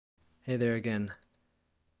Hey there again.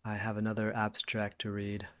 I have another abstract to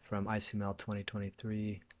read from ICML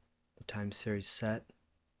 2023, the time series set.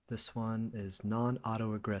 This one is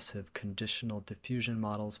Non-autoregressive Conditional Diffusion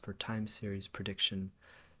Models for Time Series Prediction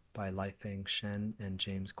by Lifeng, Shen, and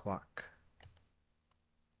James Kwok.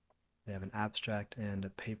 They have an abstract and a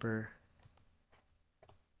paper.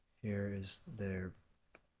 Here is their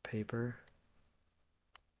paper,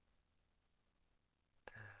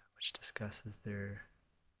 which discusses their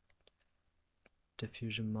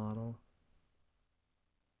diffusion model.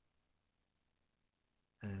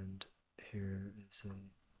 And here is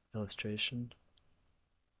an illustration.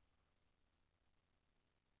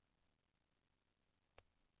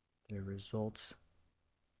 Their results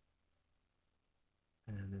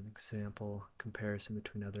and an example comparison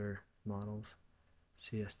between other models,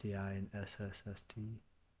 CSDI and SSSD.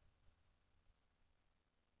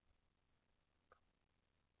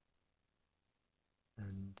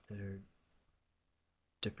 And their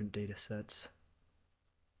different data sets.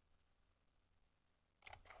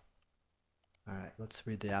 Alright, let's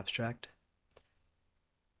read the abstract.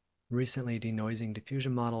 Recently, denoising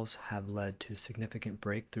diffusion models have led to significant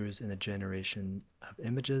breakthroughs in the generation of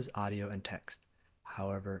images, audio, and text.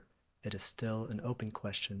 However, it is still an open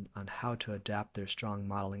question on how to adapt their strong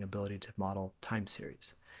modeling ability to model time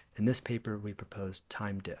series. In this paper, we propose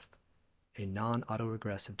TimeDiff, a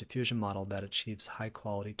non-autoregressive diffusion model that achieves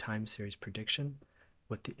high-quality time series prediction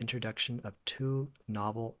with the introduction of two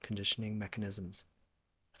novel conditioning mechanisms: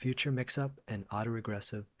 future mix-up and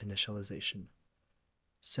autoregressive initialization.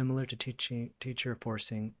 Similar to teacher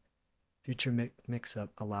forcing, future mix-up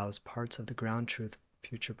allows parts of the ground truth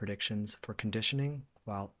future predictions for conditioning,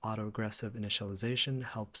 while autoregressive initialization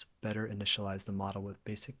helps better initialize the model with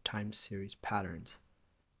basic time series patterns,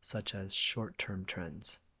 such as short-term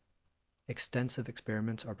trends. Extensive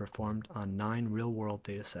experiments are performed on 9 real-world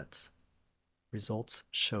datasets. Results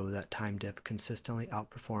show that TimeDiff consistently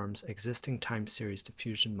outperforms existing time series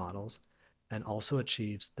diffusion models and also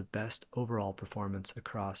achieves the best overall performance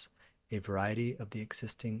across a variety of the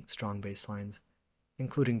existing strong baselines,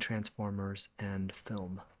 including transformers and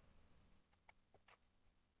film.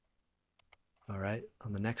 All right,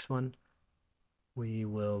 on the next one, we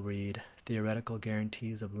will read Theoretical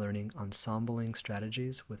Guarantees of Learning Ensembling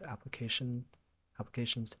Strategies with Applications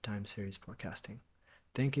to Time Series Forecasting.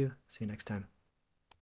 Thank you. See you next time.